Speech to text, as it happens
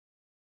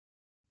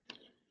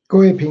各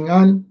位平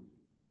安。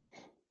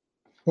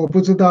我不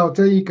知道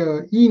这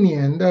一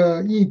年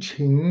的疫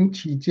情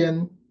期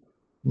间，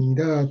你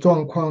的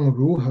状况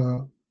如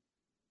何？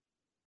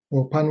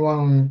我盼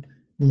望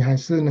你还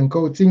是能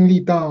够经历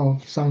到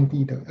上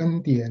帝的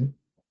恩典。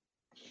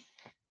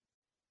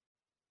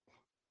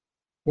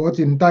我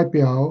仅代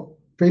表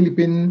菲律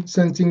宾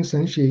圣经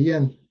神学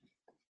院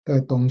的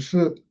董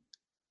事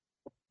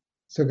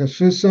这个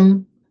师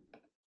生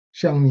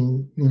向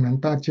你们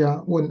大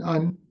家问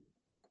安。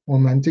我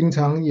们经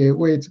常也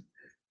为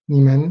你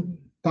们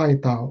代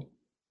祷，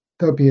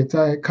特别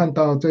在看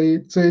到最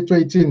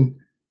近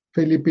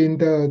菲律宾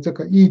的这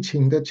个疫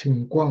情的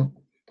情况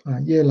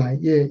越来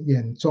越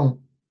严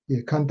重，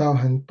也看到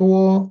很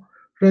多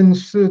认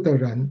识的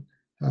人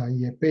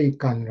也被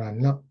感染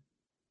了，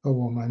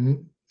我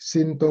们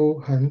心都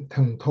很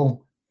疼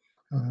痛。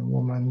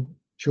我们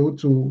求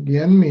主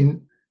怜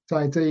悯，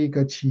在这一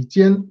个期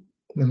间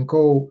能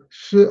够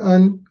施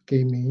恩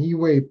给每一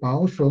位，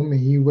保守每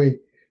一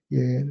位，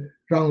也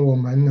让我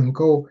们能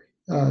够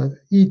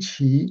一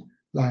起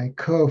来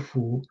克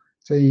服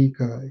这一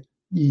个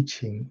疫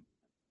情。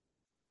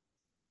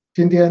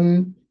今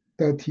天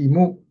的题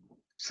目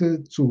是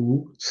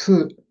主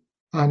赐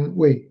安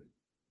慰，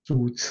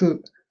主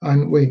赐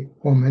安慰。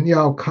我们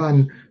要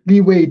看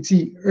利未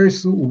记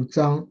25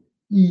章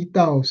1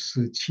到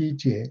17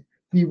节，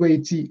利未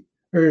记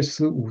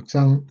25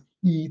章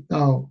1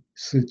到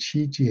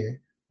17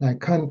节，来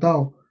看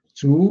到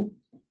主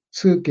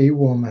赐给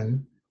我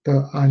们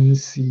的安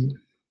息。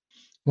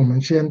我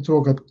们先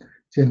做个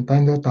简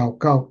单的祷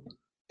告。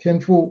天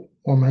父，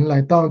我们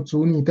来到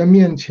主你的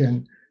面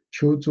前，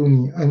求主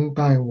你恩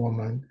待我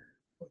们，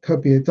特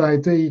别在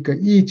这一个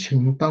疫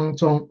情当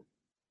中，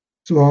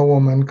主啊，我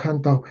们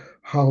看到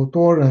好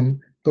多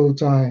人都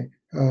在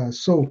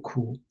受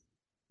苦，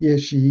也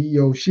许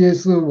有些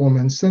是我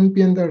们身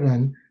边的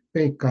人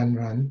被感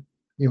染，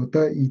有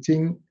的已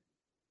经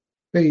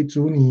被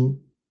主你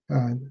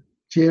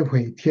接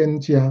回天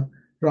家，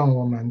让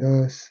我们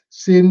的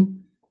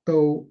心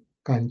都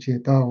感觉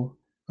到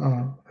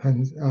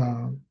很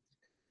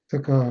这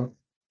个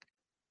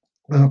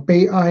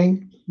悲哀，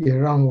也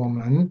让我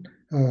们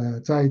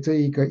在这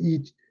一个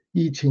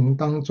疫情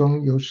当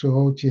中，有时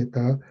候觉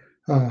得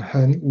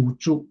很无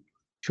助。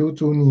求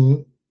主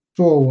你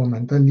做我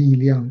们的力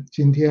量。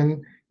今天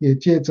也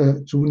借着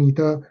主你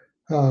的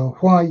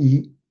话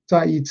语，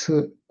再一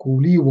次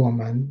鼓励我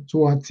们，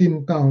主啊，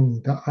进到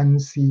你的安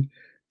息，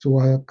主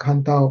啊，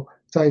看到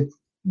在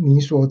你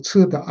所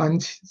赐的安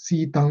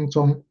息当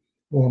中，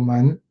我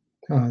们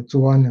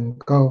主啊能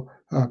够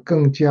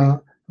更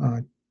加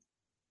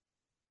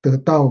得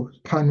到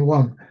盼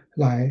望，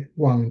来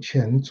往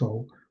前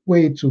走，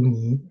为主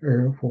你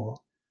而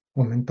活。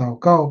我们祷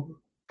告，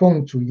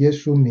奉主耶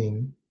稣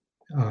名，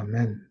阿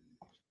门。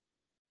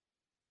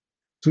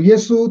主耶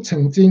稣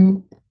曾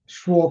经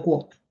说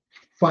过：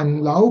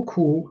凡劳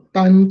苦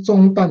担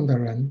重担的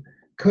人，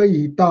可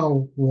以到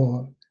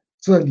我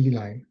这里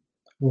来，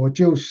我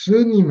就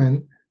使你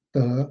们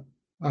得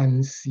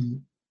安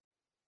息。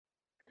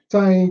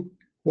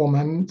我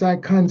们在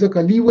看这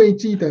个利未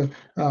记的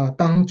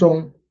当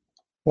中，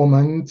我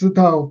们知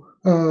道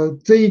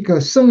这一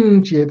个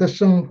圣洁的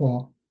生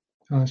活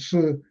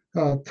是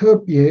特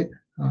别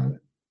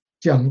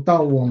讲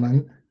到我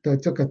们的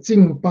这个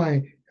敬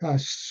拜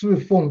侍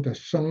奉的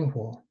生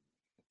活，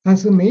但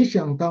是没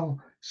想到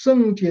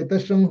圣洁的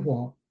生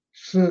活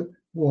是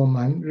我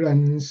们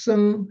人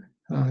生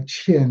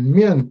前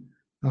面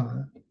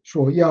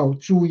所要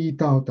注意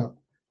到的。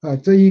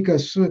这一个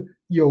是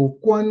有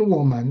关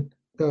我们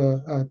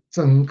的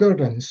整个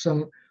人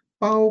生，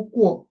包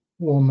括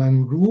我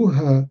们如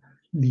何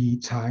理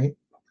财，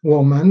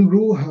我们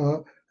如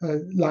何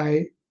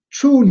来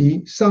处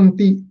理上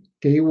帝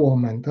给我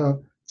们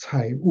的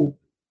财物。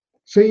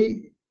所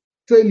以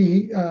这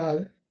里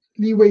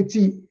利未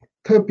记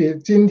特别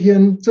今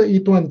天这一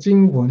段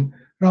经文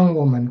让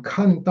我们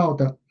看到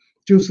的，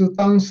就是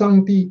当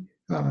上帝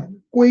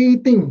规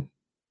定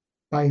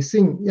百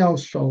姓要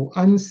守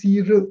安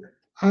息日、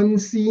安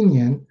息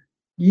年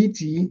以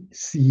及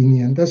喜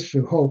年的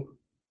时候，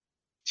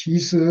其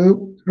实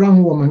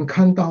让我们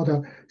看到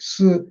的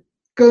是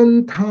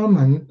跟他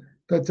们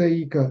的这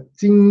一个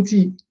经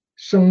济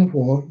生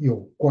活有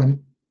关，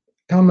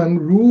他们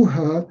如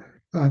何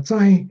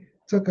在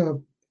这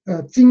个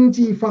经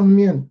济方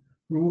面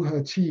如何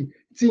去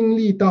经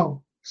历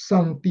到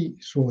上帝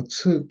所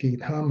赐给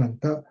他们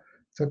的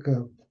这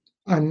个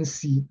安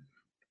息。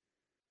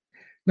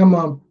那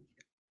么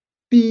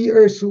第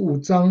25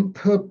章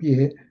特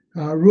别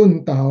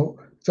论到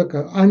这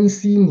个安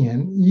息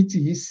年以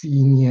及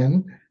喜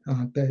年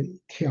的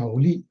条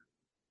例。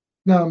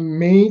那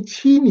每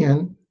7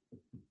年，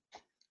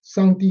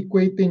上帝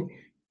规定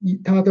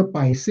他的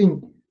百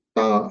姓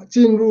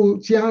进入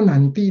迦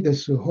南地的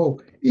时候，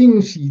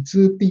应许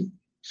之地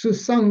是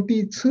上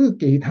帝赐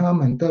给他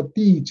们的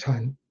地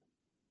产，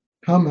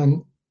他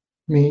们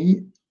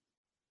每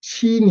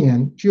7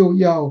年就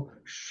要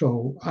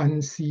守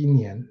安息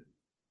年。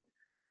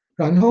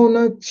然后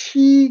呢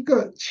，7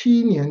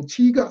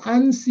个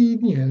安息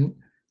年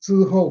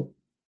之后，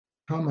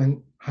他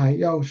们还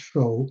要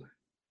守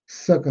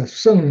这个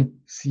圣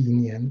禧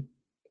年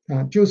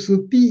就是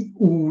第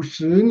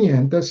50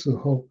年的时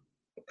候，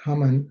他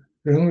们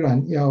仍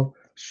然要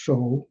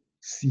守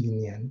禧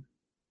年。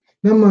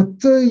那么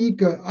这一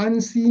个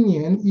安息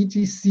年以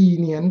及禧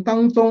年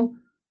当中，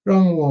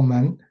让我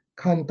们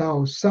看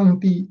到上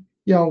帝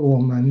要我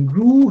们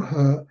如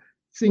何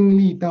经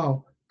历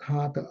到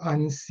他的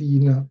安息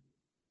呢？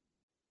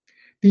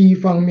第一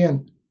方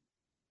面，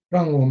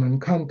让我们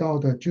看到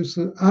的就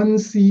是安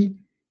息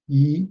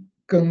与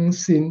更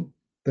新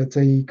的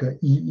这一个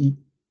意义。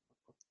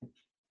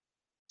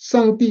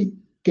上帝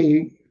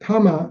给他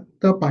们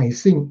的百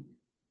姓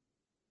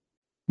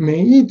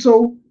每一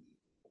周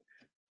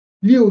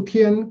6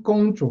天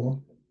工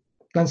作，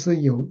但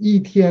是有一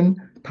天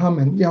他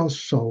们要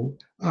守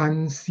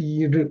安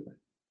息日。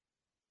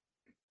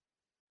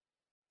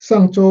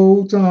上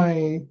周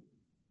在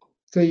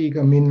这一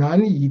个闽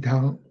南语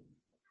堂，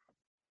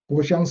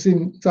我相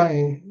信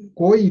在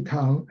国语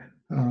堂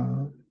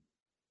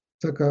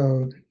这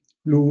个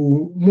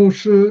鲁牧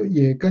师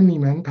也跟你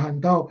们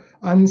谈到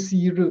安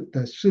息日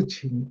的事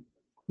情。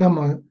那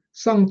么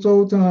上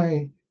周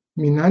在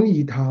闽南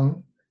语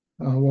堂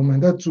我们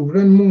的主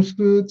任牧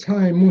师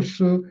蔡牧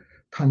师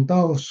谈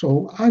到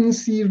守安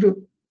息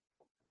日，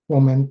我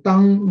们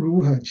当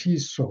如何去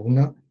守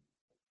呢？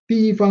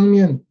第一方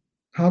面，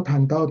他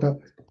谈到的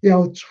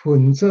要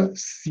存着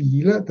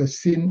喜乐的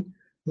心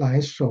来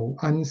守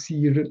安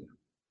息日。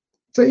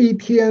这一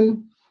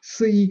天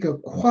是一个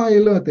快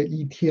乐的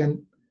一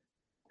天，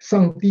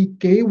上帝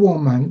给我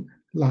们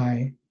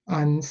来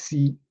安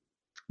息。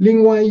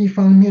另外一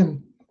方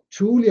面，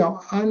除了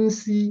安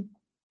息，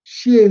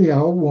卸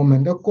了我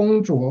们的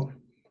工作，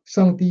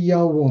上帝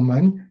要我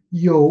们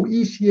有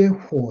一些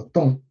活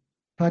动，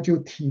他就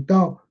提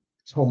到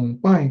崇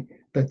拜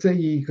的这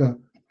一个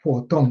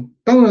活动。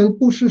当然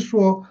不是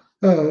说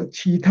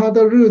其他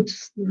的日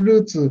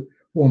子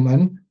我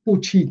们不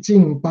去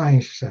敬拜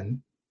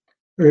神，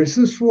而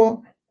是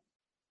说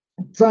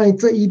在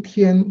这一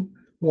天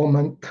我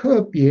们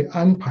特别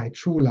安排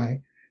出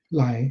来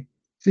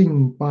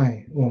敬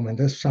拜我们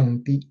的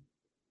上帝。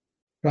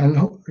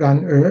然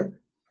而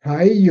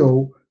还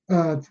有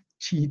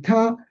其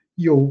他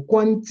有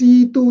关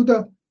基督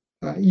的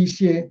一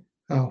些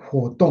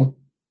活动，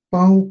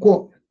包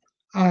括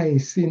爱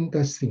心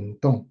的行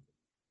动，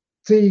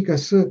这个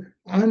是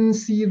安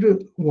息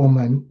日我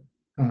们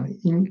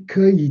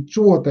可以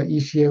做的一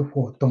些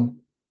活动。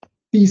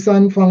第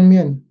三方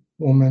面，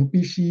我们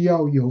必须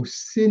要有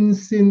信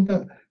心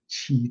的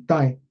期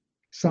待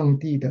上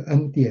帝的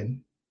恩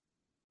典，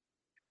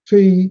所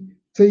以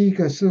这一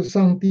个是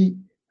上帝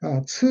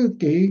赐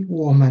给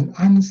我们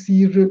安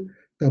息日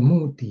的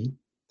目的，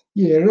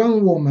也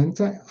让我们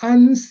在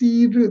安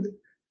息日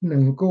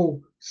能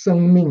够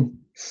生命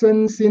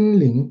身心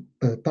灵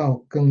得到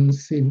更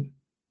新。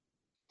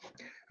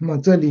那么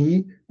这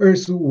里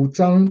25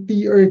章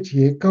第2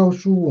节告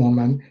诉我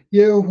们，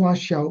耶和华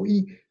晓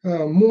谕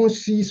摩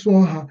西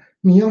说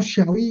你要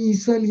晓谕以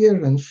色列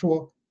人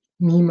说，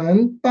你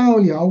们到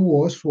了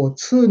我所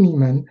赐你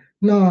们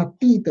那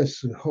地的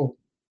时候，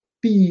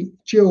地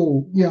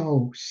就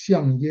要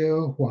向耶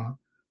和华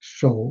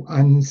守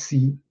安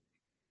息。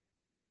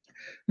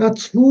那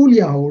除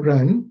了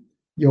人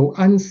有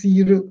安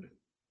息日，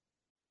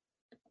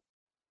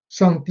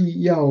上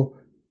帝要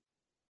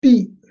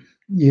地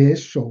也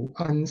守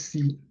安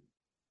息。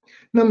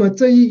那么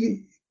这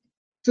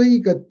一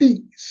个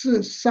地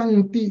是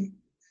上帝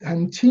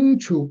很清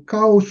楚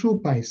告诉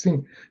百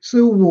姓，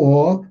是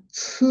我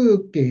赐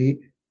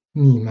给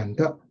你们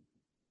的。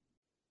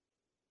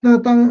那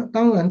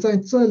当然在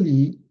这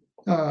里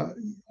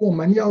我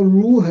们要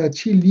如何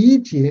去理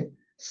解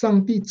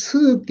上帝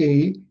赐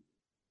给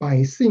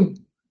百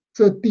姓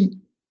这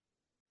地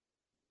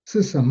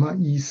是什么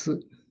意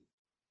思？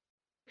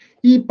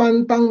一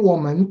般当我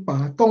们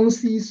把东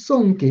西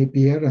送给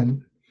别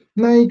人，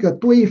那一个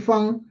对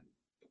方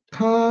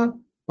他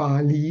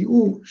把礼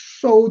物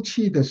收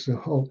去的时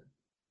候，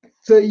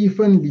这一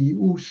份礼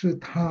物是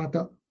他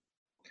的，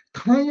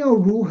他要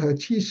如何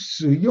去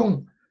使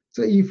用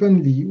这一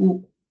份礼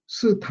物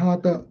是他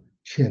的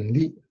权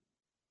利。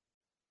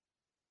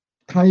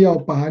他要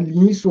把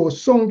你所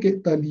送给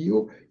的礼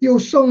物又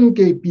送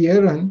给别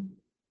人，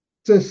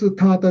这是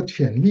他的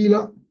权利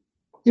了，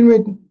因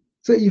为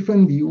这一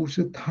份礼物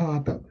是他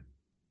的。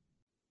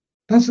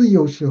但是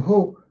有时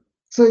候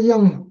这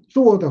样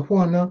做的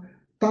话呢，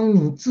当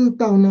你知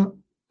道呢，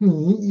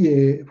你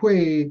也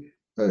会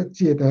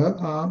觉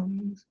得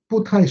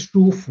不太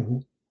舒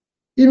服，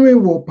因为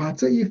我把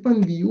这一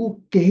份礼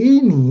物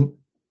给你，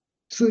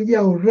是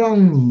要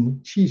让你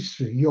去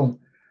使用，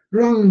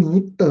让你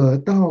得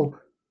到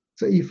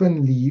这一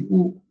份礼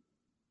物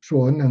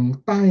所能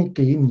带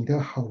给你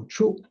的好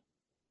处。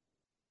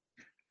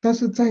但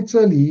是在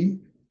这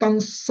里，当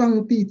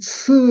上帝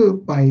赐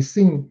百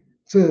姓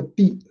这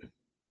地，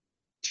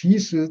其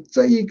实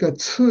这一个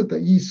赐的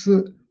意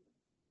思，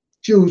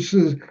就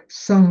是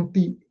上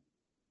帝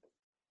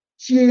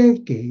借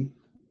给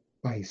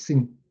百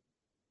姓，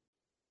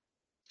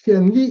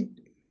权利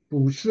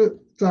不是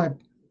在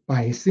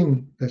百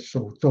姓的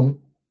手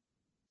中。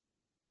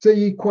这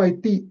一块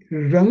地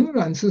仍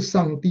然是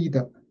上帝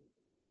的。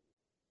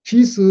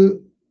其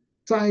实，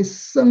在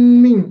生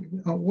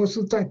命或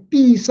是在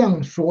地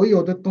上所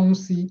有的东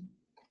西，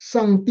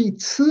上帝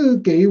赐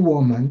给我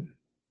们，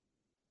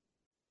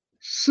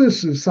事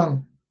实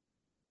上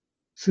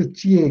是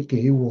借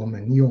给我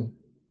们用，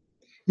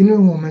因为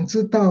我们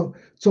知道，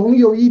总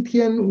有一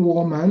天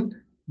我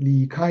们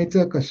离开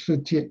这个世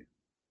界，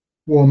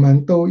我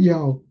们都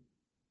要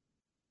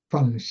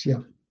放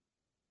下，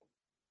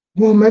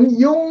我们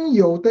拥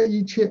有的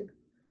一切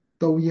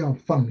都要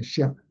放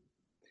下。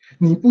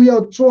你不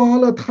要抓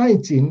了太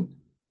紧，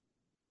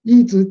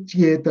一直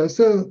觉得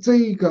这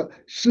一个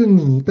是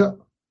你的。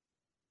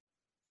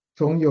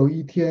总有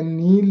一天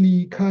你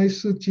离开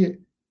世界，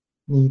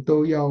你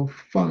都要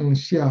放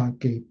下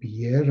给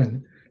别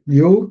人，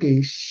留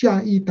给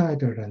下一代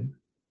的人，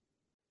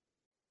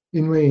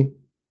因为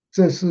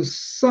这是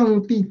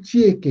上帝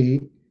借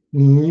给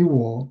你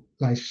我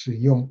来使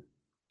用。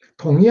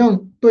同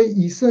样，对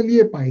以色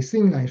列百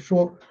姓来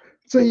说，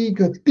这一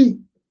个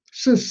地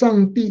是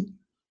上帝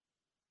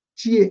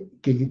借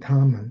给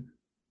他们，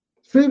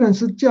虽然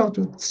是叫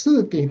做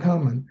赐给他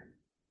们，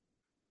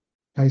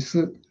还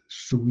是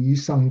属于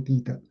上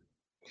帝的。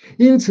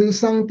因此，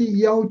上帝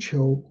要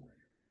求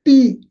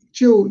地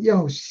就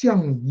要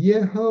向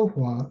耶和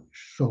华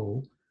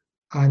守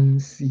安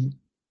息。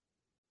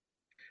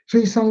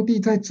所以，上帝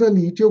在这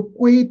里就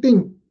规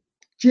定，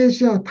接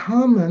下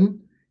他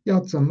们要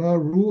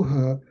如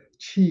何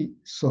去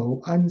守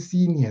安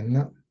息年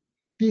呢？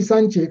第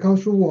3节告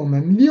诉我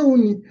们，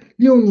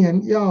六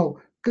年要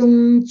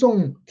耕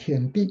种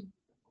田地，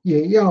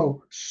也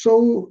要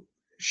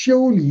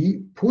修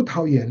理葡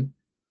萄园，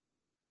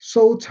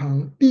收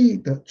藏地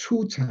的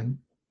出产。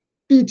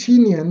第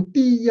7年，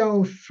地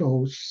要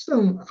守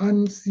圣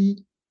安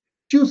息，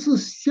就是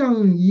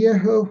向耶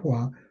和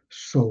华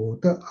守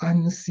的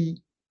安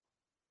息，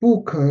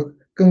不可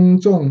耕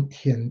种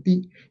田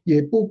地，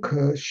也不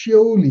可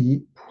修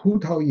理葡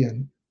萄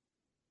园。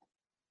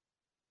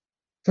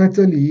在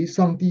这里，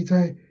上帝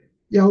在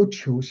要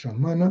求什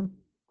么呢？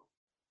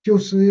就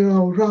是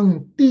要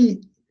让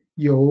地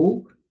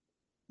有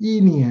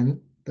1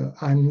年的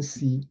安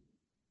息，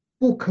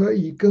不可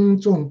以耕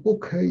种，不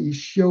可以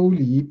修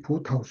理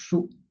葡萄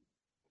树，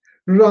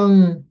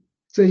让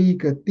这一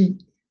个地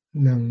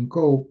能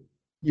够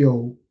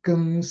有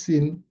更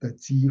新的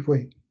机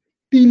会。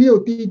第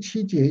6、第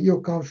7节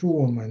又告诉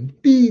我们，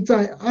地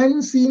在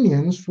安息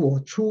年所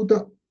出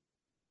的，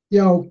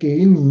要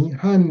给你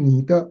和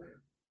你的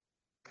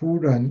仆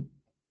人、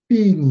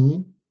婢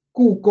女、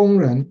雇工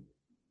人，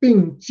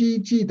并积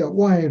聚的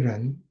外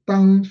人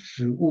当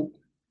食物。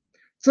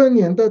这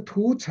年的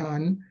土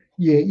产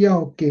也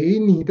要给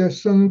你的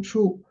牲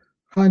畜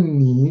和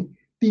你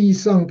地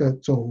上的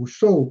走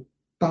兽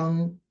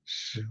当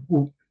食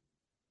物。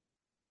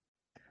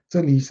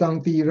这里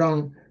上帝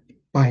让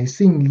百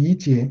姓理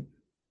解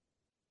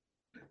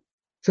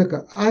这个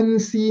安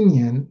息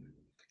年，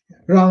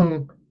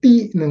让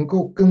地能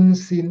够更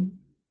新。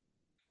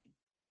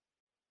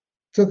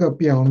这个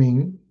表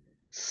明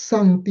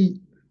上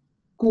帝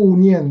顾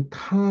念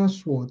他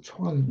所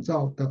创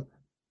造的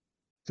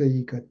这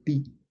一个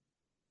地。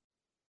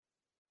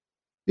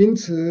因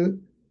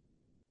此，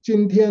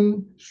今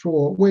天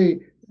所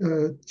谓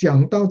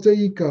讲到这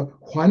一个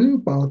环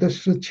保的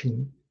事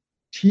情，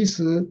其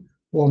实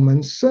我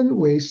们身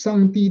为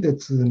上帝的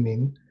子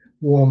民，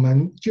我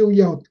们就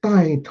要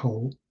带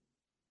头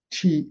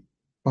去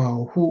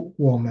保护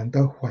我们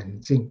的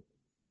环境，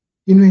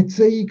因为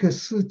这一个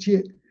世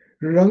界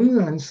仍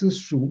然是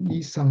属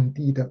于上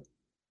帝的，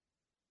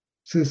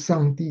是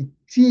上帝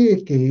借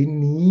给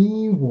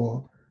你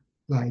我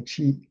来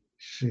去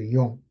使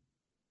用。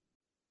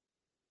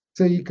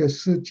这一个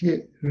世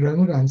界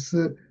仍然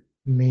是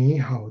美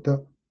好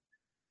的，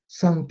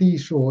上帝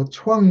所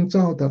创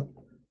造的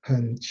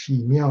很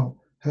奇妙、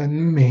很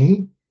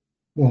美，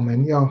我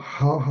们要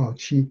好好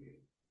去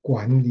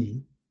管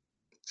理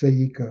这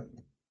一个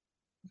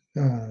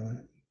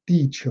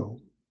地球。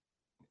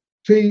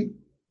所以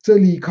这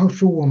里告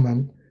诉我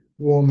们，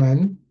我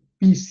们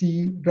必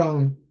须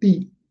让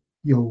地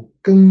有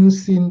更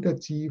新的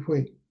机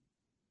会，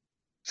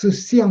是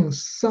向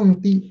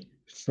上帝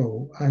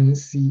守安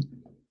息。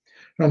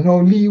然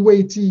后利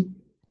未记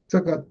这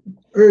个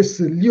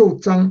26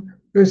章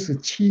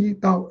27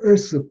到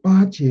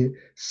28节，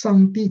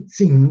上帝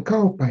警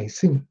告百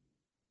姓：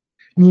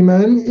你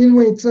们因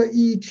为这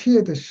一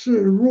切的事，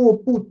若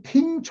不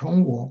听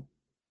从我，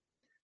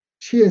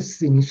却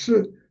行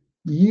事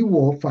与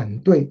我反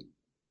对，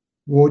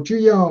我就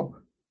要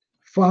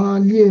发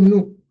烈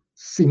怒，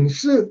行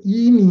事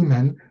与你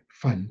们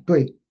反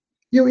对，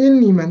又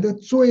因你们的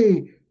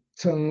罪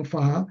惩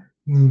罚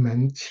你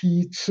们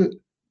7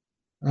次。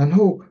然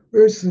后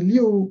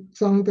26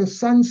章的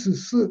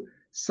34、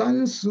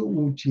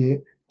35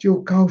节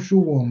就告诉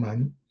我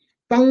们，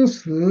当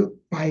时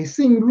百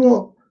姓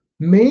若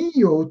没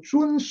有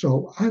遵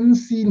守安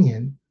息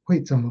年，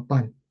会怎么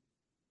办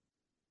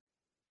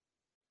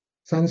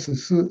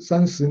？34、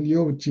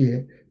36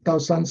节到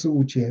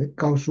35节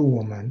告诉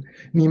我们：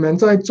你们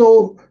在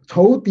仇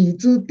敌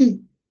之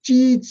地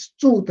居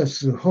住的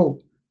时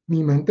候，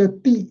你们的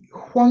地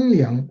荒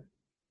凉，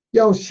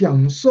要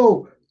享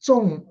受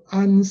众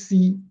安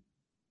息。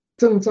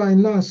正在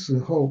那时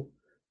候，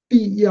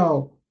地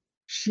要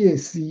歇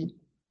息，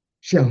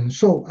享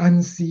受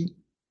安息。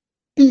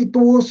地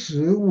多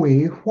时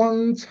为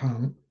荒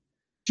场，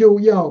就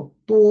要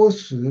多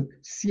时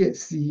歇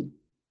息。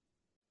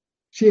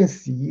谢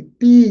息，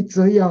地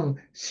这样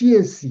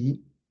谢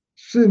息，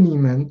是你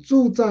们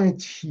住在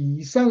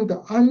其上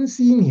的安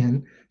息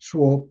年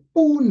所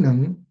不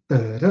能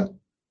得的。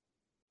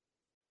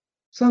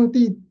上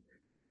帝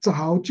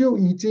早就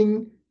已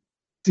经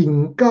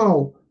警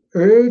告，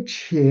而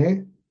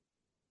且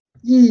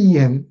预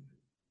言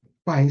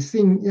百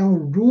姓要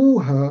如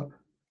何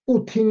不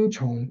听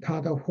从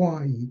他的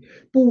话语，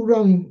不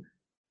让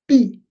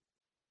地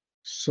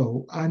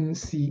守安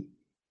息。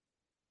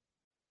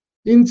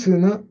因此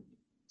呢，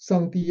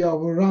上帝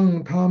要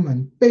让他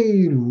们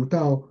被掳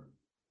到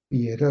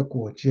别的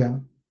国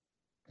家，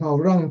好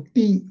让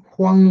地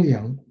荒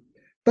凉。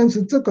但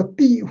是这个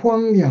地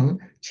荒凉，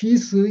其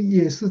实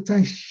也是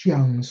在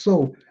享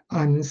受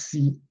安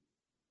息。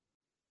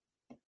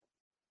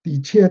的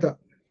确的，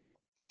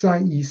在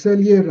以色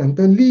列人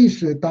的历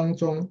史当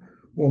中，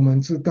我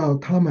们知道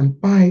他们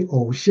拜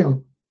偶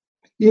像，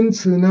因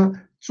此呢，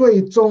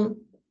最终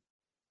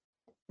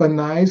本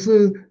来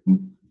是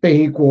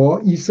北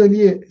国以色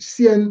列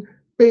先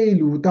被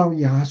掳到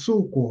亚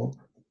述国，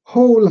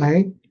后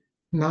来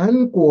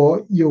南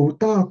国犹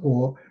大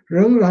国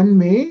仍然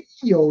没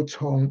有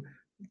从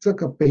这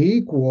个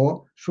北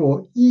国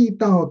所遇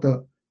到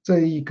的这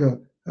一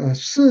个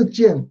事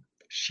件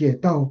写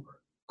到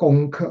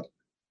功课，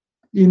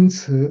因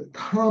此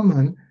他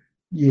们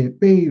也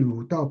被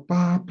掳到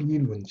巴比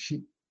伦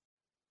去。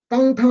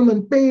当他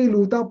们被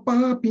掳到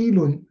巴比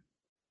伦，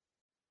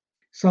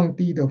上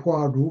帝的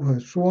话如何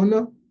说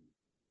呢？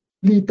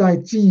历代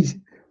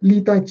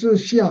志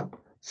下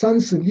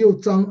36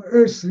章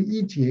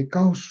21节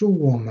告诉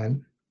我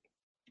们，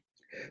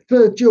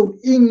这就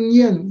应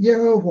验耶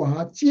和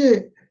华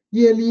借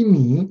耶利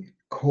米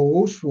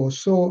口所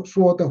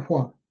说的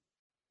话：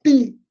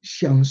地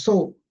享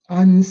受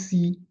安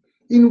息，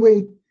因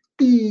为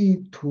地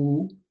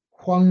土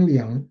荒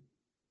凉，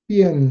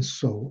便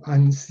守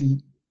安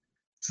息，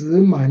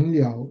直满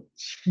了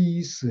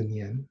70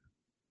年。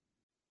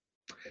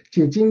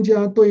解经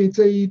家对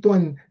这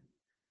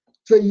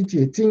一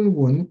节经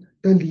文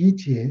的理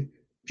解，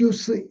就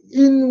是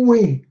因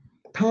为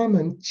他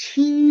们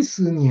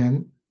70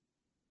年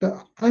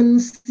的安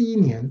息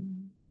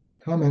年，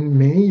他们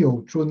没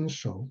有遵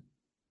守，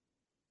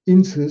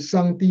因此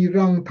上帝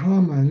让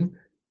他们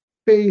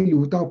被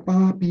掳到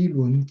巴比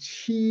伦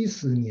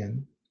70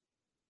年，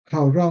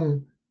好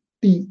让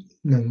地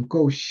能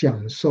够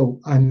享受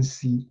安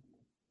息。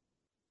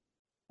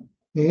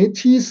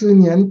70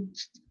年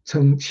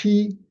乘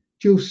7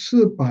就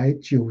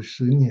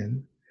490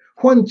年。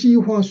换句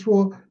话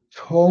说，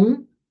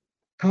从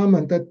他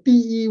们的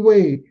第一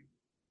位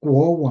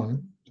国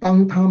王，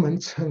当他们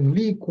成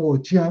立国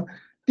家，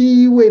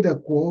第一位的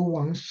国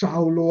王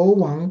扫罗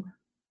王，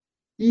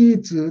一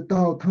直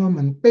到他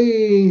们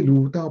被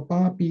掳到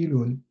巴比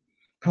伦，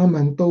他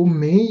们都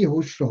没有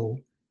守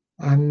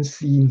安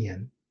息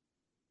年。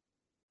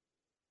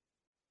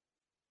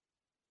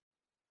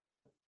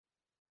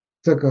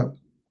这个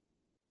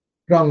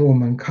让我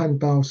们看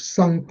到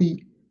上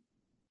帝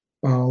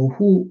保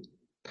护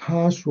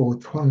他所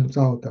创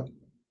造的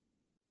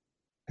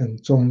很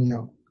重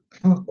要，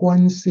他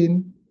关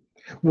心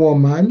我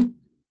们，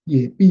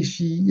也必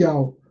须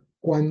要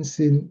关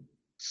心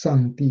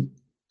上帝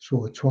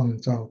所创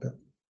造的。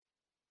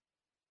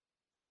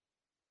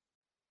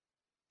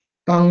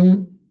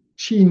当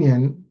去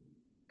年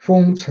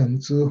封城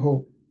之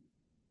后，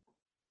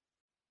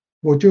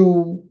我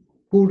就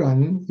忽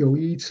然有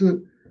一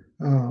次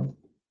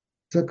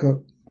这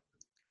个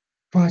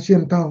发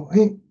现到，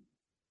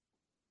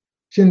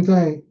现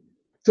在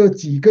这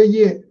几个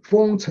月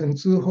封城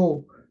之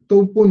后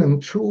都不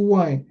能出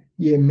外，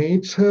也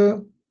没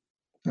车，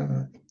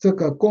这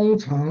个工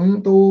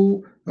厂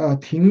都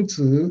停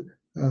止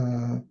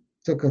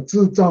这个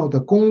制造的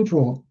工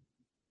作，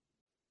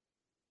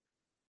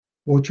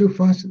我就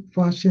发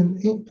现，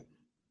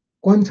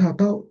观察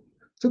到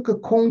这个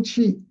空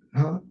气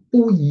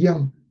不一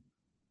样，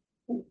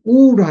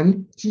污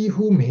染几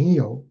乎没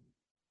有，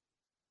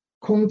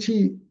空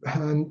气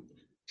很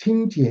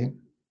清洁。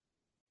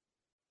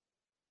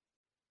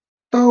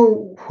到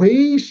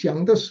回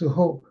想的时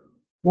候，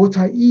我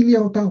才意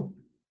料到，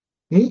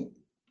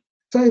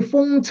在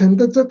封城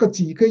的这个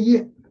几个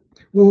月，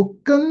我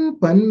根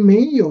本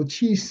没有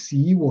去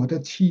洗我的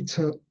汽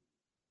车。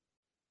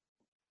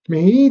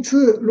每一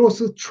次若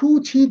是出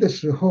去的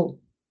时候，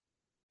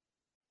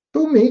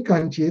都没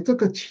感觉这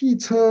个汽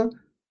车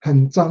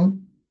很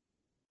脏。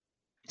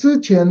之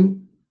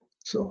前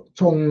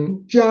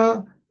从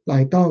家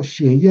来到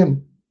学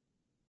院，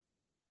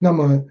那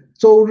么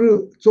周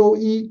日、周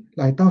一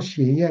来到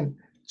学院，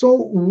周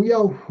五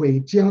要回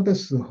家的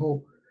时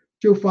候，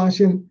就发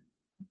现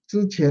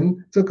之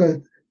前这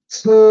个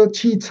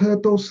汽车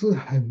都是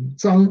很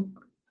脏，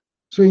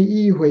所以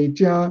一回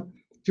家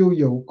就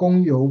有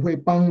工友会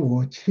帮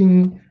我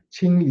清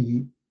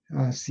理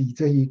洗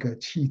这一个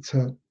汽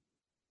车。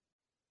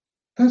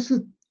但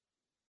是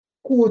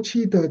过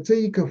去的这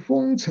一个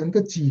封城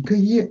的几个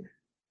月，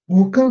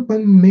我根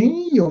本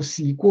没有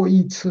洗过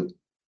一次，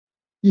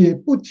也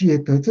不觉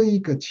得这一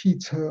个汽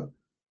车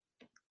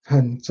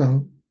很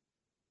脏。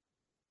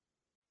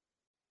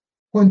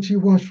换句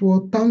话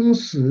说，当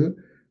时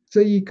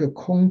这一个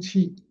空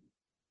气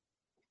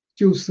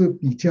就是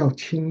比较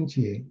清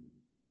洁，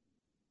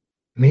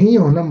没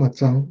有那么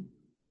脏。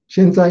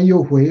现在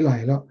又回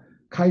来了，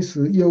开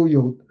始又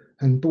有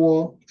很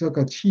多这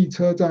个汽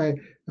车在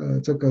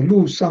这个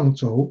路上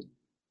走，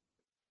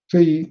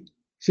所以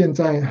现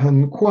在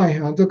很快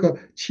这个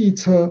汽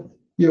车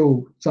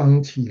又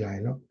脏起来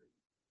了。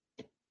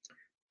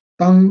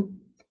当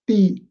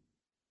地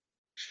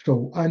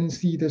守安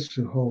息的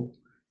时候，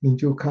你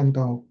就看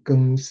到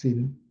更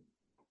新。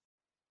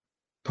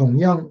同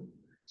样，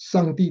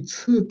上帝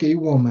赐给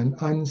我们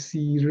安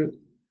息日、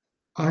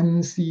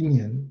安息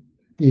年，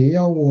也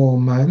要我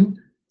们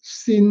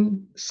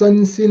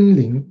身心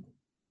灵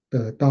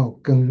得到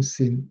更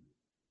新。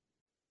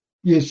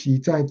也许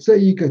在这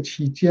一个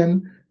期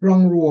间，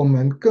让我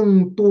们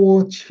更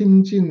多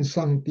亲近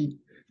上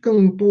帝，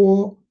更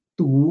多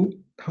读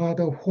他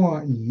的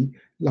话语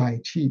来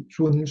去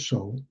遵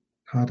守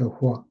他的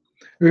话，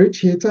而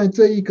且在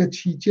这一个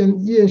期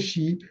间，也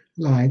许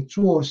来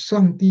做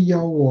上帝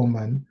要我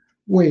们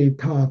为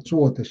他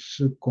做的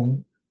事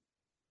工。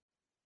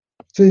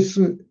这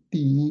是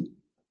第一，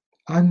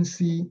安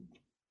息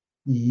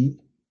与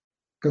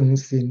更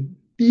新。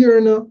第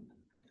二呢，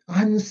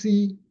安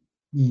息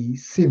与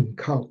信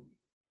靠。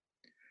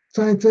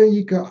在这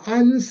一个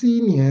安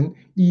息年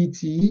以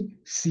及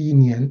喜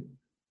年，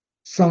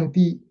上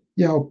帝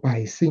要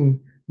百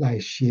姓来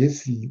学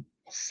习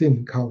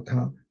信靠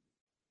他。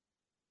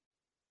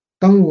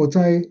当我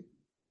在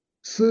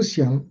思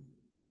想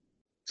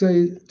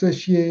这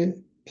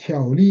些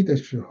条例的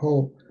时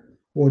候，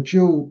我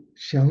就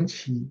想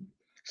起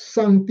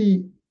上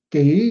帝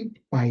给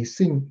百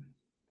姓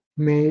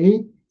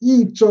每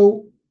一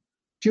周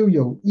就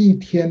有一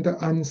天的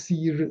安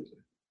息日。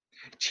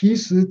其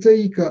实这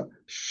一个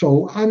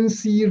守安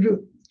息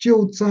日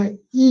就在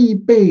预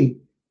备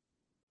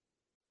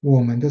我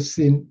们的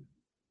心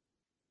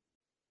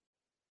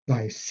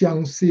来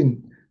相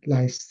信、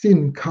来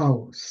信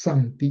靠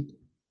上帝，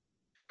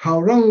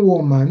好让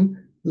我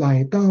们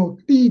来到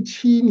第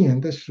七年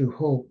的时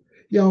候，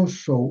要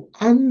守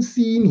安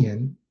息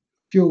年，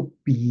就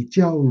比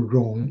较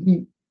容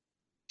易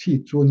去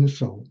遵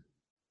守。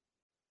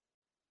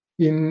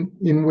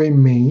因为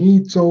每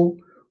一周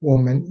我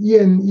们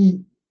愿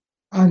意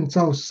按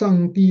照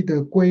上帝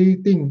的规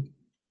定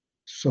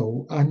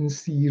守安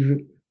息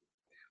日，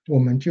我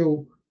们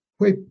就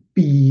会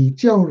比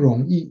较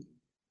容易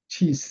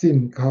去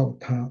信靠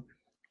他。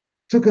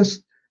这个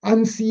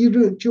安息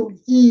日就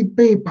预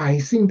备百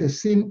姓的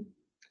心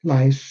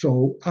来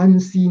守安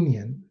息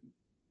年。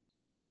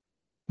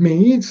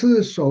每一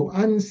次守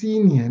安息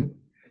年，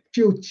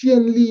就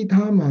建立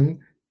他们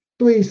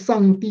对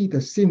上帝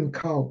的信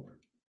靠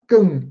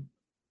更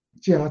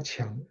加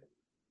强，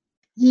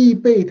预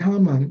备他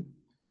们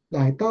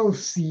来到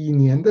喜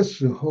年的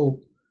时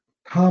候，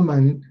他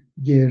们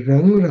也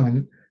仍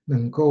然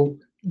能够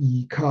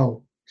依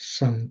靠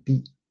上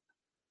帝。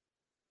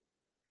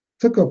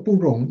这个不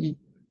容易，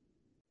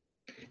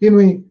因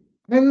为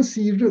安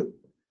息日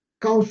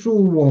告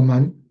诉我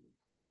们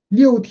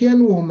6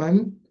天我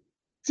们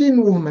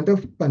尽我们的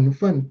本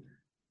分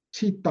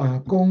去打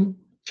工，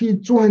去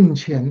赚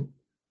钱，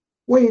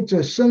为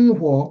着生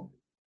活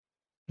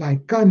来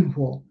干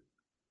活。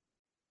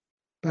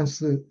但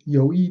是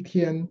有一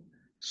天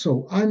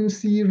守安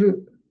息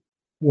日，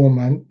我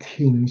们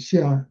停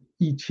下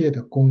一切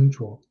的工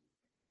作，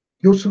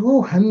有时候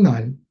很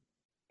难，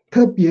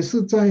特别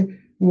是在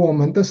我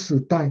们的时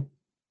代，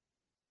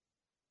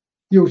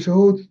有时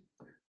候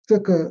这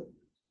个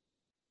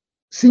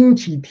星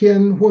期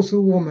天或是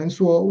我们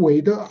所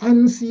谓的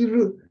安息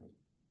日，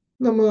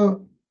那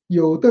么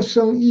有的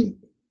生意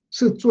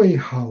是最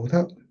好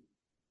的，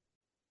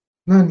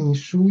那你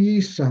属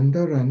于神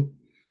的人，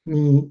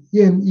你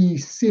愿意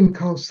信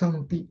靠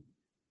上帝，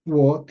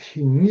我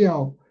停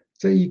了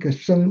这一个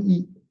生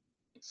意，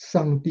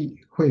上帝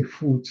会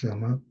负责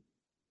吗？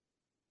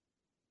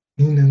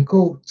你能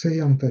够这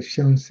样的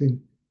相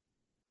信？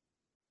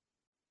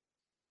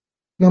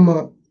那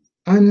么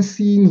安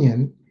息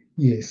年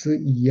也是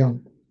一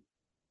样，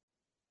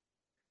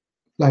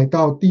来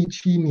到第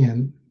七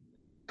年，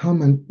他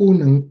们不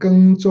能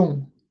耕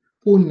种，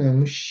不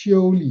能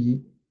修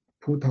理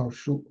葡萄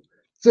树。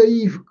这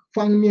一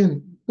方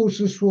面不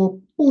是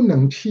说不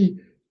能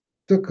去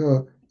这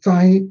个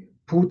摘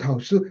葡萄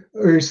树，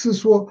而是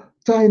说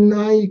在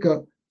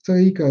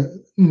这一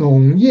个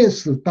农业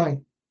时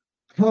代，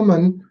他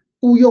们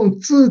不用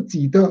自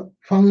己的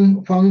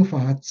方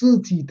法、自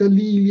己的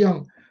力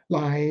量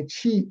来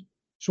去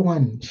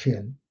赚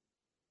钱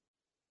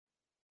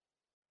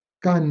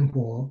干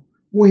活，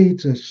为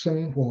着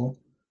生活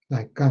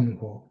来干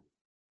活。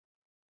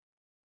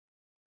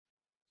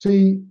所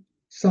以，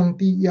上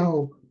帝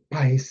要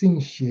百姓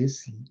学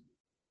习，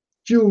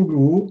就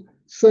如《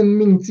申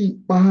命记》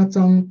8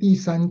章第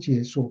3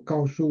节所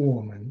告诉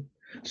我们：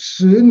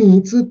使你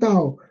知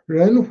道，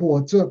人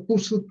活着不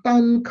是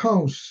单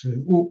靠食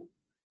物，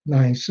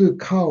乃是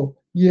靠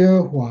耶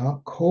和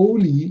华口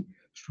里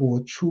所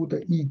出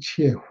的一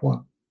切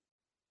话。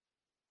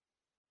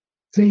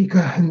这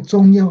个很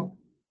重要。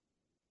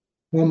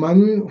我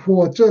们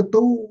活着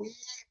都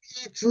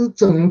一直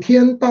整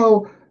天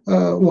到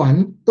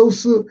晚都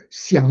是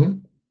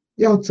想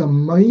要怎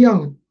么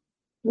样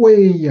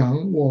喂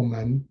养我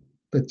们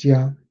的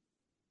家，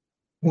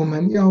我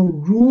们要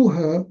如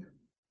何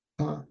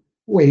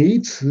维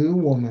持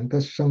我们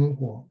的生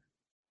活。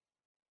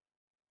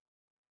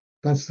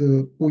但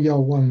是不要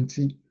忘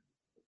记，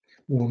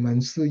我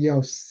们是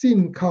要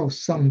信靠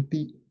上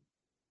帝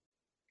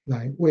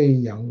来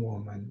喂养我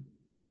们，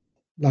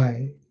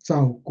来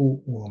照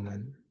顾我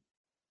们。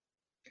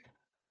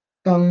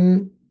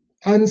当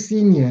安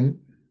息年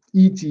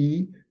以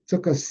及这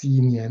个喜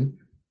年，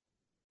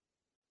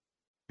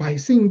百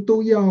姓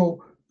都要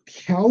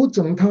调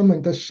整他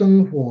们的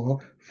生活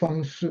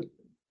方式。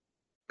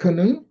可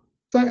能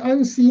在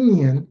安息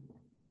年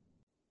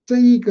这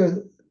一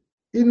个，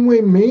因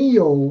为没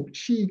有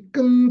去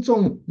耕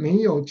种，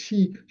没有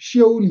去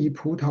修理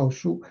葡萄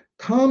树，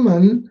他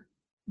们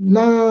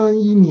那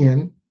一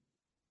年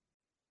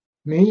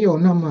没有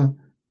那么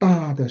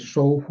大的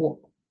收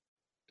获。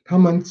他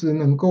们只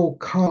能够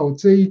靠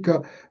这一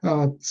个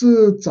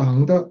自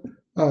长的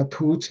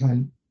土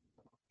产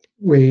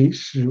为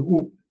食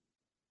物，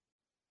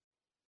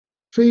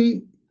所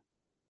以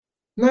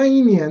那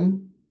一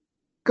年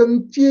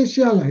跟接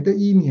下来的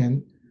一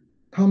年，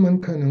他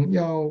们可能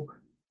要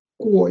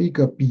过一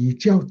个比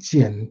较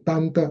简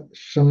单的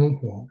生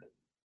活，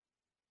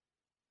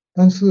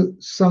但是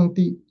上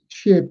帝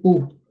却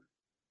不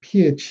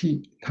撇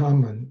弃他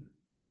们，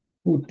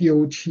不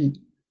丢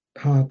弃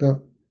他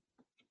的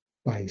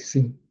百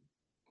姓。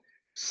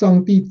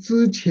上帝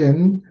之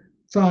前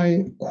在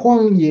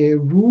旷野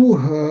如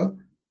何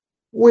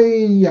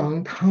喂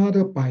养他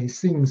的百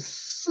姓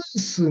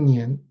40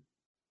年，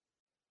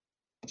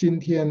今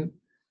天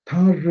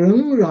他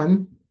仍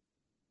然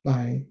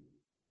来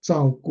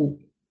照顾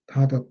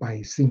他的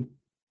百姓。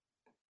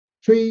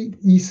所以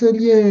以色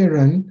列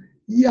人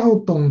要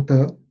懂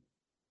得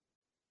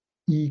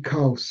依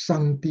靠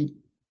上帝，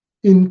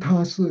因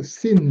他是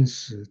信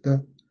实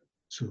的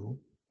主。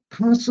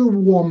他是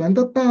我们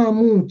的大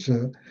牧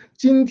者，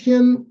今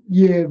天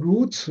也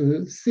如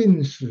此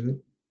信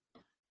实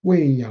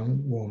喂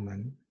养我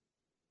们。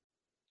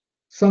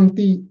上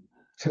帝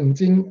曾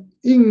经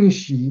应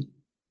许，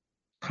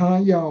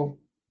他要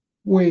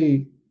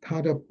为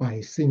他的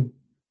百姓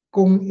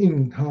供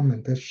应他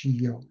们的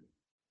需要。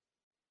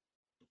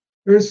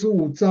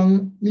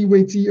利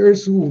未记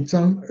25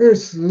章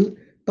20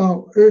到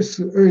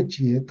22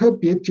节，特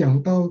别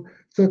讲到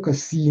这个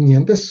喜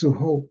年的时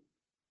候，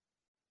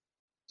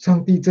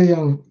上帝这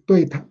样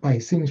对他百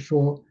姓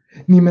说：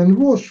你们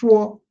若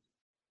说，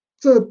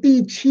这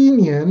第7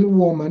年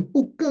我们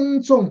不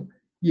耕种，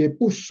也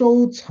不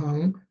收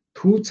藏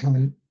土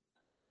产，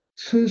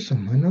吃什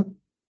么呢？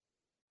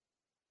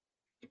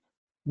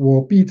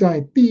我必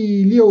在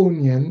第6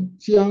年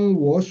将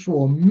我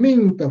所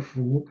命的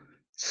福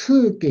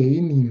赐给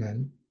你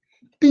们，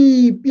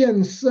地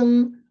便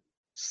生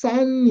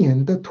3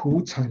年的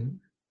土产，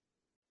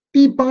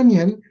第8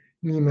年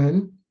你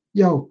们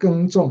要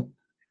耕种，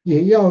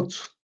也要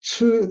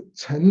吃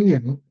陈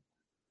粮。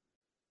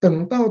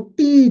等到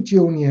第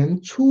9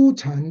年出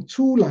产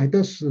出来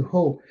的时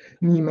候，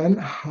你们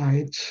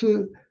还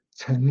吃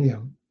陈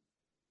粮。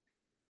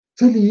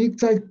这里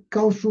在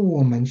告诉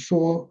我们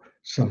说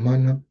什么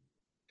呢？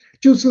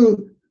就是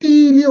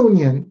第6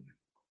年，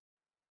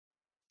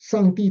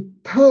上帝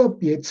特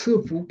别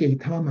赐福给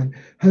他们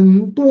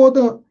很多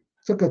的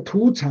这个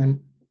土产，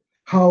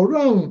好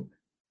让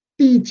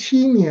第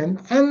7年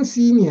安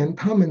息年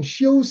他们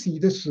休息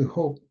的时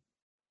候，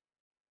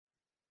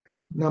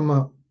那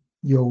么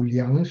有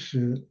粮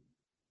食，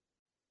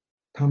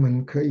他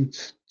们可以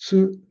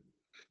吃。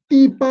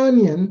第8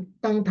年，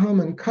当他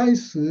们开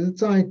始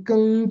在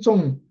耕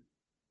种，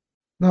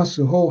那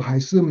时候还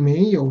是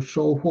没有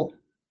收获，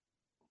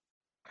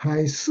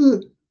还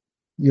是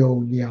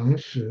有粮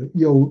食，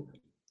有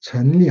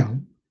陈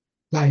粮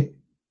来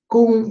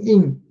供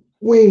应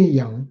喂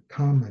养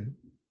他们。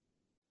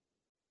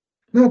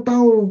那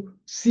到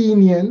喜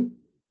年，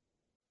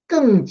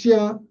更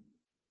加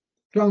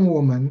让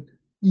我们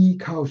依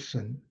靠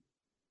神，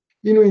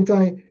因为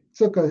在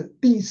这个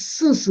第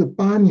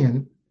48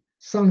年，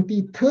上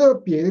帝特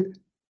别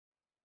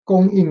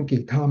供应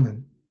给他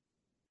们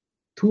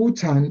土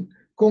产，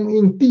供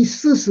应第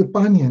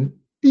48年，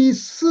第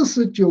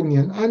49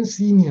年安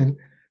息年，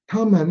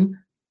他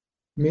们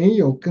没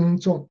有耕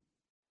种，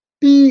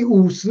第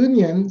50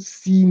年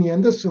喜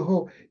年的时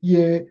候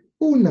也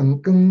不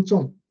能耕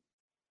种，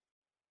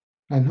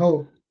然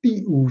后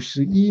第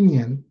51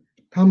年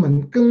他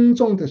们耕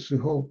种的时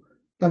候，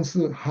但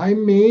是还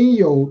没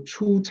有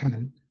出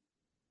产，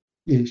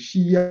也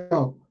需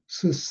要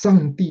是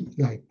上帝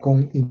来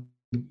供应。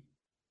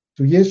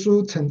主耶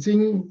稣曾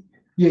经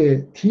也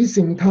提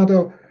醒他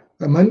的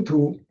门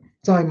徒，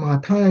在马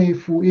太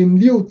福音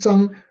6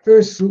章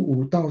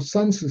25到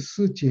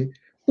34节，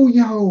不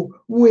要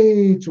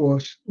为着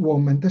我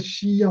们的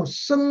需要、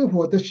生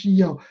活的需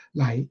要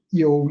来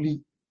忧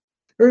虑。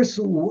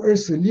25、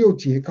26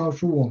节告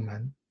诉我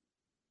们，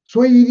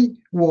所以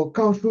我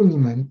告诉你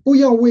们，不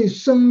要为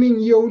生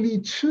命忧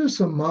虑吃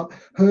什么、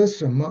喝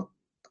什么，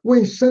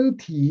为身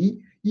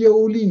体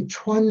忧虑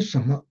穿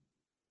什么。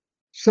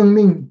生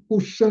命不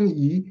胜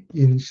于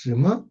饮食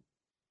吗？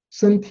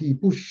身体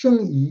不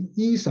胜于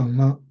衣裳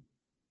吗？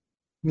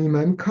你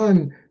们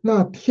看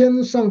那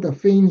天上的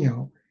飞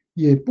鸟，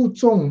也不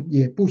种，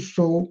也不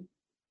收，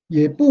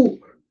也不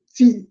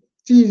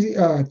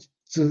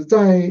只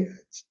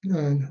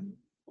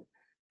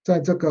在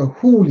这个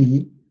护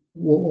理，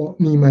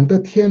你们的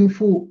天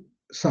父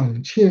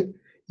赏赐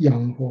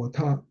养活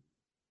它，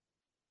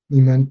你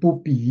们不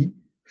比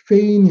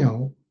飞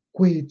鸟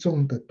贵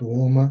重的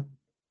多吗？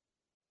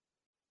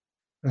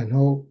然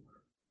后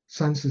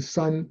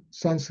33、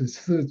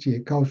34节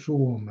告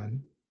诉我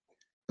们，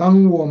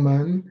当我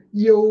们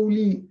忧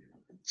虑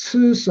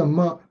吃什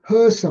么、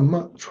喝什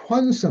么、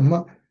穿什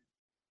么，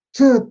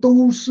这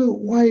都是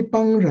外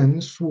邦人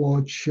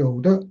所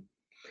求的。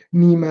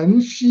你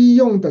们需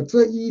用的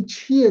这一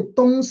切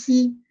东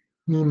西，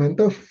你们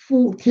的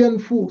天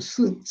父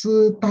是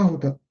知道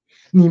的。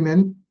你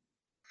们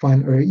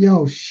反而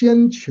要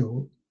先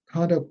求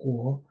他的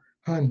国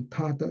和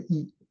他的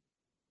义，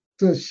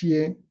这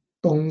些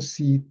东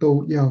西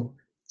都要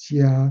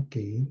加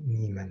给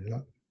你们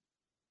了。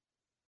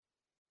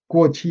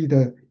过去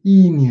的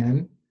一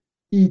年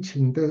疫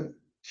情的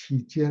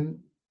期间，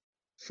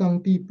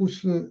上帝不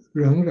是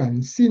仍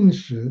然信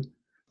实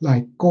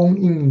来供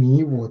应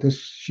你我的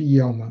需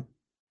要吗？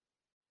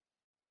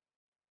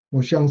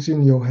我相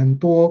信有很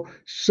多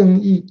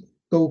生意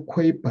都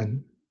亏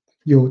本，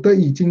有的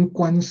已经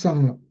关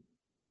上了，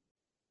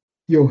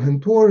有很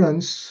多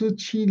人失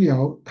去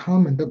了他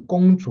们的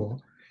工作，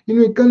因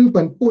为根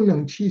本不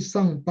能去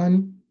上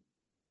班，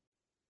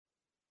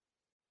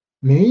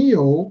没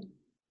有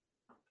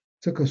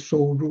这个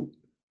收入，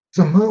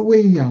怎么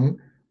喂养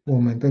我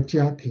们的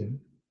家庭？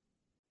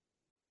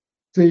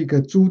这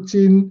个租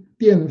金、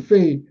电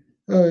费，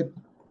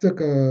这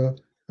个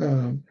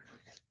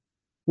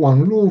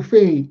网路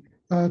费，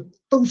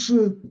都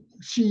是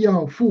需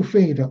要付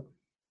费的，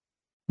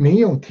没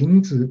有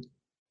停止。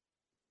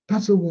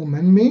但是我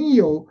们没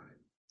有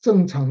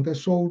正常的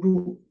收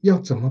入，要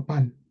怎么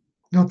办？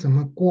要怎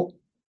么过？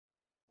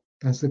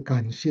但是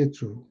感谢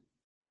主，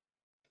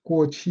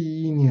过去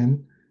一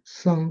年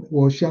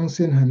我相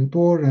信很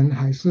多人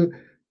还是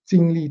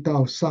经历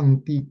到上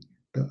帝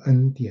的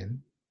恩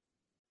典。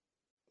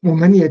我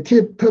们也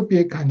特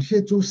别感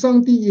谢主，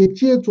上帝也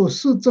借着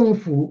市政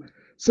府，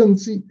甚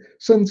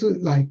至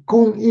来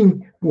供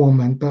应我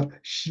们的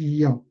需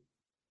要。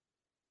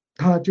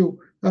他就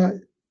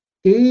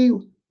给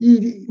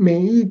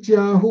每一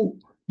家户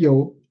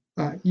有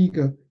一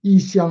个一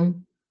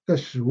箱的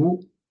食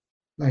物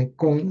来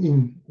供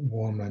应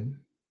我们。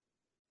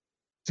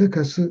这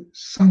个是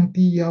上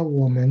帝要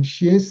我们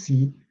学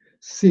习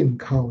信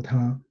靠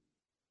他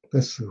的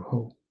时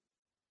候。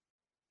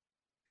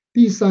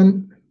第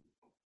三，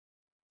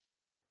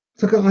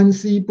这个安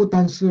息不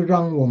单是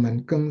让我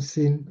们更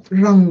新，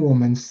让我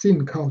们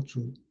信靠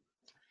主，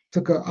这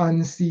个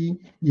安息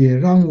也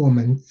让我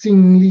们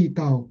经历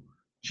到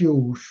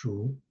救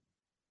赎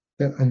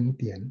的恩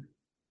典。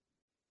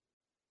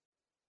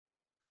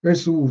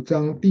25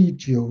章第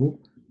9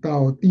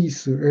到第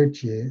12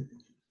节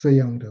这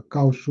样的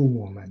告诉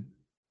我们，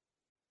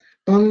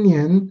当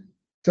年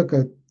这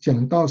个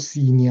讲到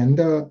洗年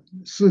的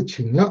事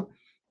情了，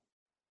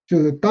就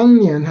是当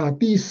年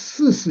第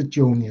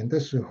49年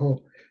的时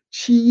候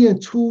，7月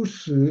初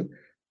10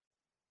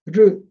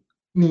日，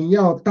你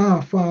要大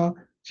发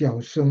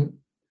脚声，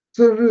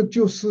这日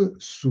就是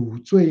赎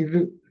罪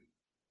日，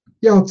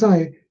要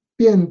在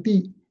遍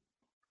地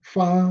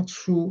发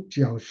出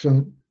脚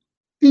声。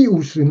第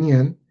50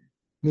年，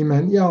你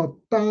们要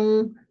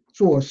当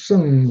作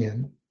圣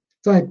年，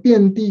在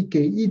遍地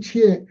给一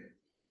切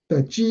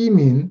的居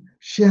民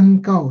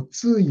宣告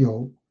自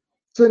由。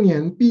这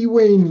年必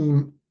为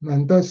你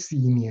们的喜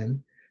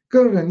年，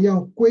个人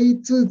要归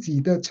自己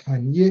的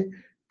产业，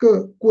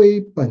各归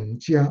本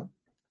家。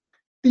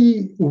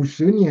第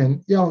50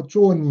年要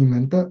做你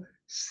们的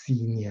喜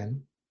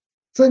年，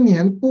这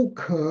年不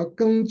可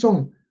耕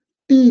种，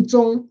地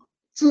中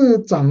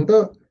自长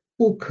的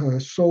不可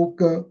收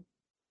割，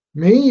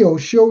没有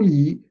修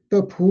理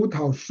的葡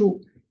萄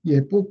树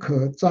也不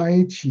可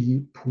摘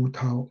取葡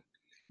萄，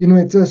因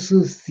为这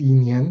是喜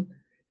年，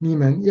你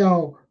们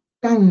要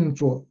当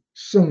作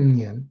圣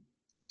年，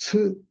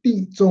吃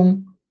地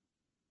中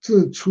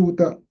自出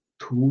的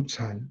土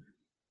产。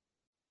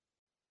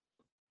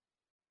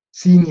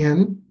喜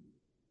年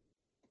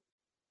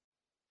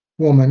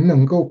我们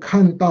能够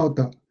看到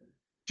的，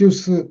就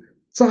是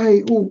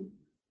债务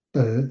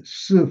得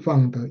释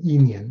放的一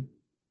年，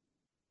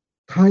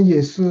它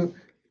也是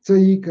这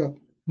一个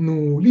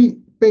奴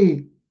隶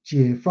被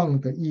解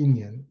放的一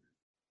年，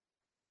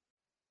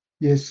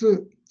也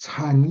是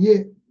产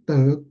业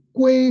得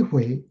归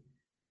回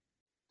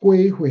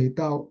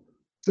到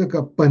这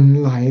个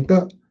本来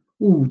的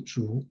物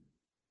主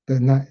的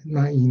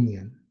那一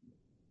年。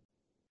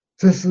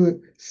这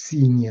是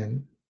喜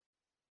年，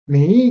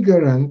每一个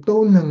人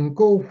都能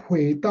够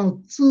回到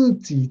自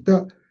己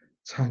的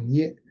产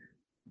业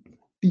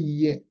地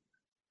业。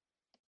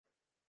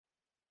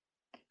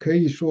可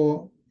以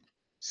说，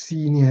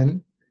喜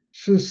年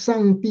是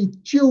上帝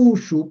救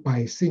赎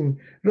百姓，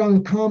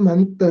让他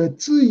们的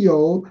自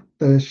由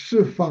的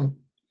释放。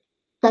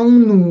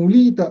当努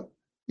力的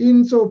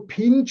因着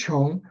贫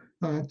穷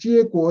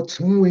结果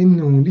成为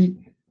奴隶，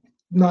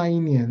那一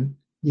年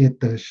也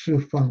得释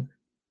放。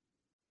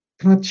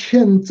他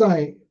欠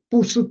债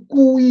不是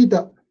故意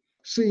的，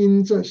是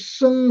因着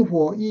生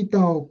活遇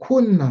到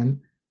困难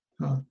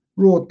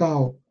落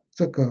到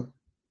这个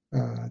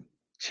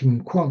情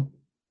况，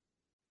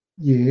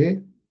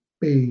也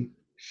被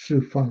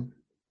释放，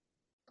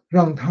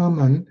让他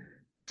们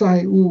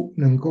债务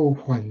能够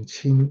还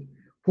清，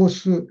或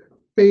是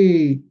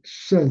被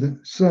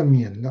赦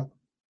免了。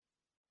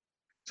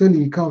这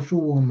里告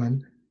诉我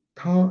们，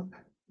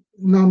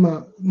那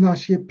么那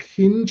些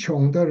贫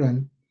穷的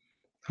人，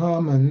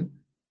他们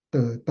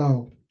得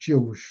到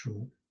救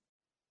赎。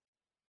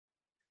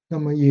那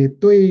么也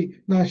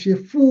对那些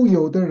富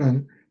有的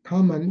人，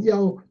他们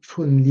要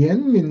存怜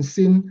悯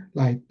心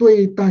来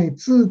对待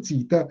自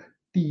己的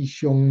弟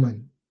兄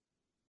们。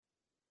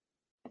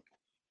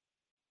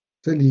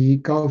这里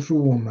告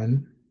诉我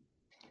们，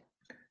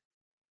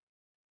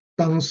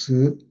当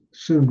时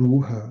是如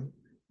何，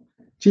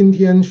今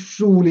天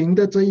属灵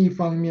的这一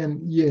方面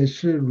也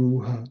是如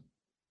何。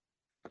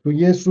主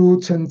耶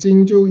稣曾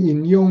经就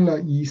引用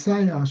了以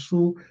赛亚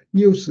书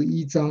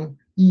61章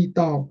1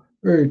到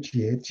2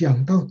节，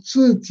讲到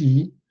自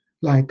己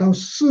来到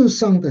世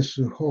上的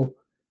时候，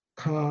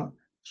他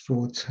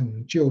所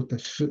成就的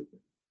事。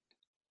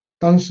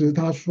当时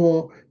他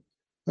说，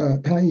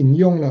他引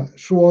用了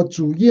说：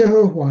主耶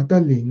和华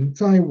的灵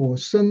在我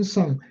身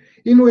上，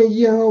因为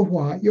耶和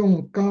华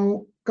用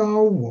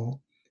高我，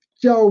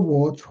叫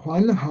我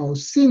传好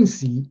信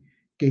息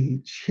给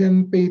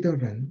谦卑的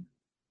人。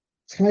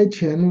差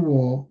遣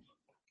我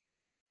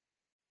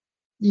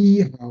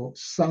医好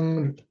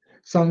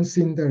伤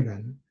心的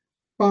人，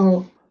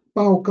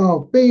报告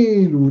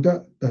被掳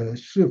的得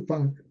释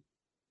放，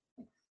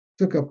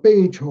这个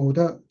被囚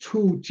的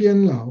出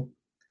监牢，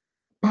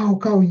报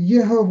告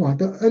耶和华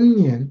的恩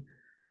年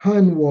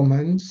和我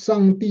们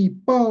上帝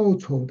报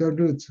仇的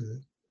日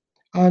子，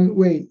安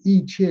慰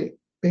一切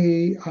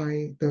悲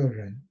哀的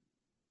人。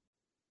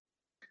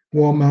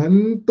我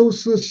们都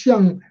是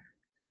像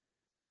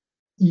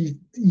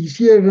以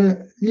色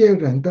列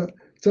人的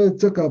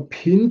这个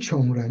贫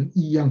穷人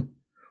一样，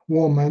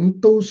我们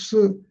都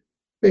是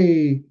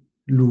被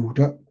掳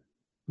的，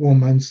我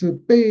们是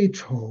被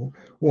囚，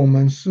我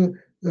们是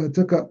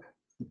这个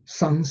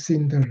伤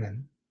心的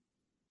人。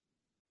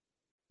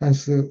但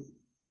是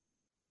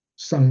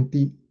上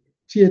帝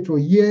借着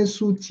耶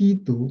稣基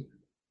督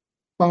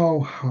报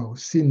好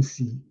信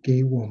息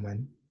给我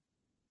们，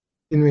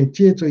因为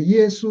借着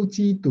耶稣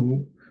基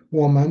督，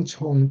我们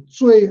从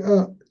罪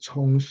恶、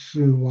从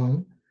死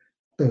亡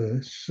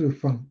得释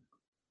放，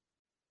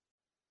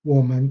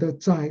我们的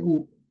债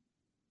务、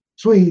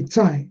罪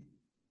债，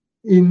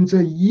因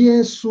着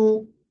耶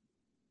稣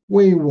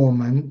为我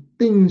们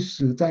钉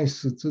死在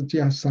十字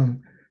架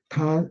上，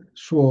他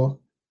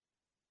所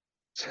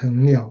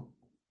成了，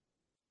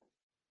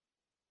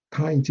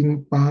他已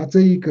经把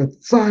这一个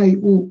债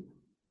务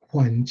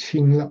还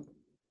清了，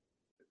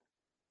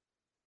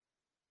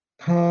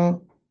他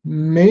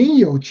没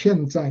有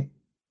欠债，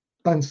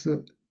但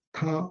是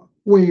他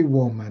为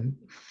我们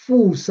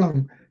付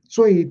上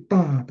最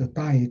大的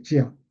代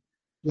价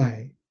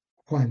来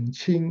还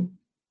清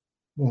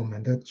我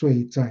们的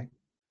罪债。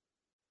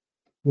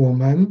我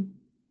们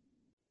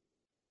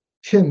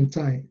欠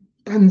债，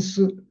但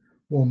是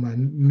我们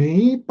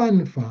没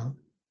办法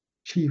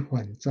去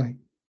还债。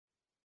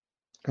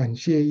感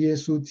谢耶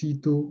稣基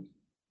督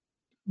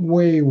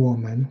为我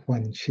们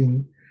还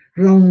清，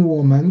让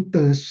我们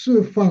得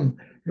释放，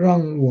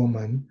让我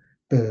们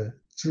得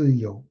自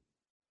由。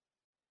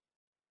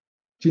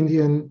今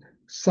天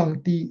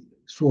上帝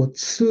所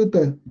赐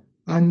的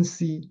安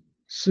息，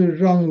是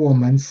让我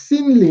们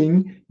心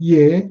灵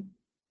也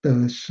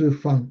得释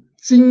放，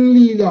经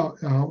历了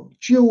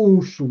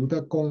救赎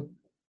的功。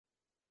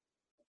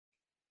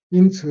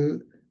因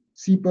此，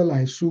希伯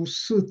来书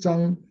4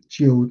章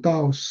9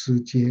到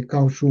10节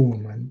告诉我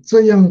们：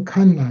这样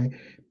看来，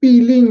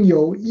必另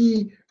有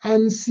一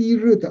安息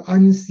日的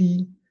安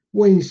息，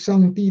为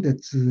上帝的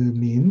子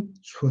民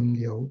存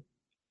留。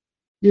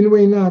因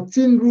为那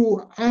进入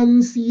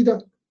安息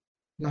的，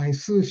乃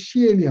是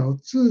卸了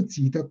自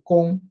己的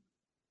功，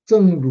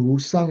正如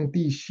上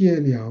帝卸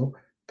了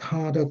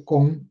他的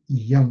功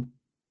一样。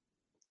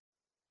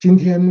今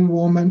天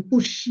我们不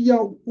需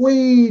要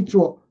为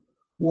着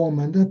我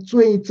们的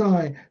罪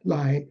债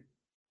来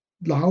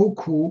劳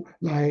苦，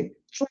来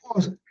做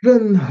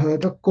任何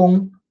的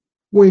工，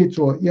为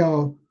着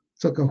要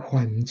这个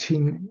还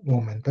清我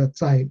们的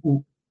债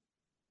务。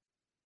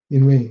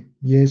因为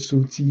耶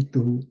稣基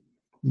督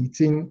已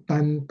经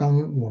担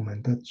当我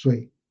们的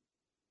罪，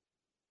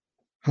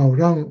好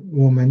让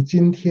我们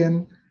今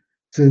天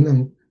只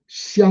能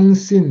相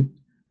信，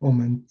我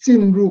们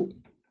进入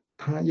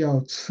他要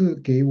赐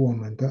给我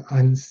们的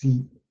安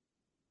息，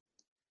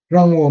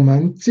让我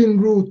们进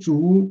入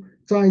主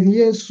在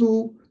耶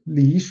稣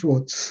里所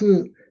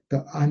赐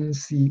的安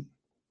息，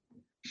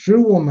使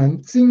我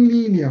们经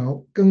历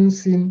了更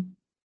新、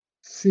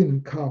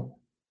信靠、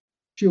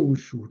救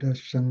赎的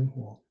生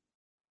活。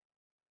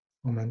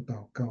我们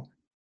祷告。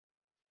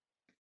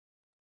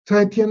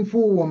在天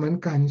父，我们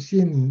感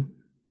谢你，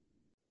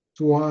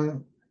主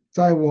啊，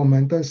在我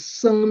们的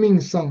生命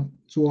上，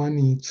主啊，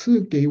你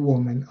赐给我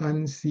们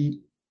安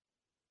息，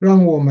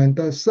让我们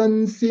的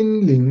身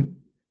心灵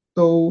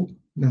都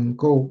能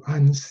够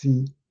安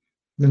息，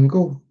能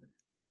够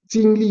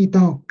经历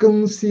到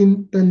更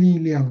新的力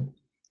量，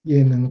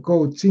也能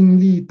够经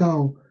历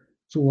到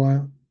主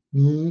啊，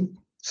你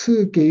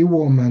赐给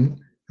我们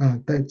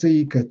的这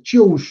一个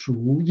救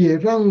赎，也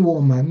让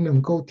我们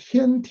能够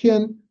天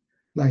天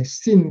来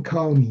信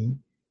靠你，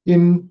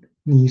因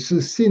你是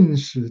信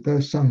实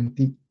的上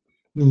帝，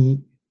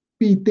你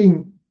必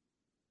定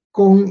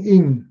供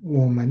应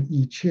我们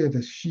一切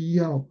的需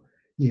要，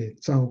也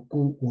照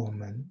顾我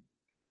们。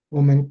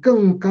我们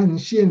更感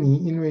谢你，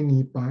因为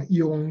你把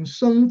永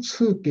生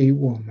赐给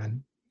我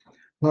们，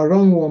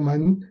让我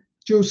们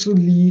就是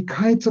离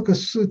开这个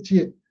世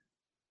界，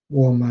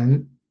我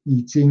们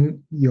已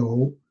经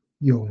有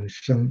永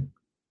生，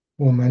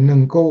我们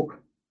能够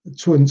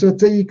存着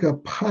这一个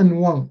盼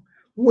望，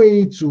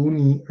为主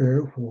你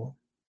而活，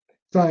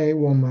在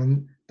我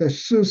们的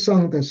世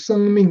上的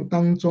生命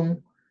当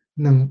中，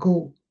能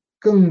够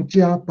更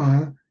加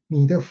把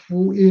你的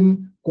福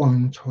音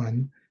广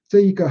传，这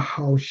一个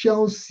好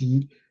消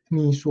息，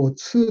你所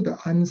赐的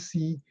安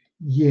息，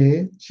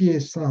也介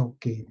绍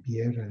给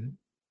别人，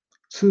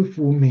赐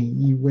福每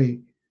一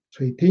位。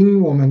垂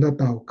听我们的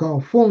祷告，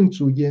奉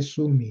主耶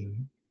稣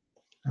名，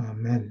阿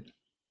门。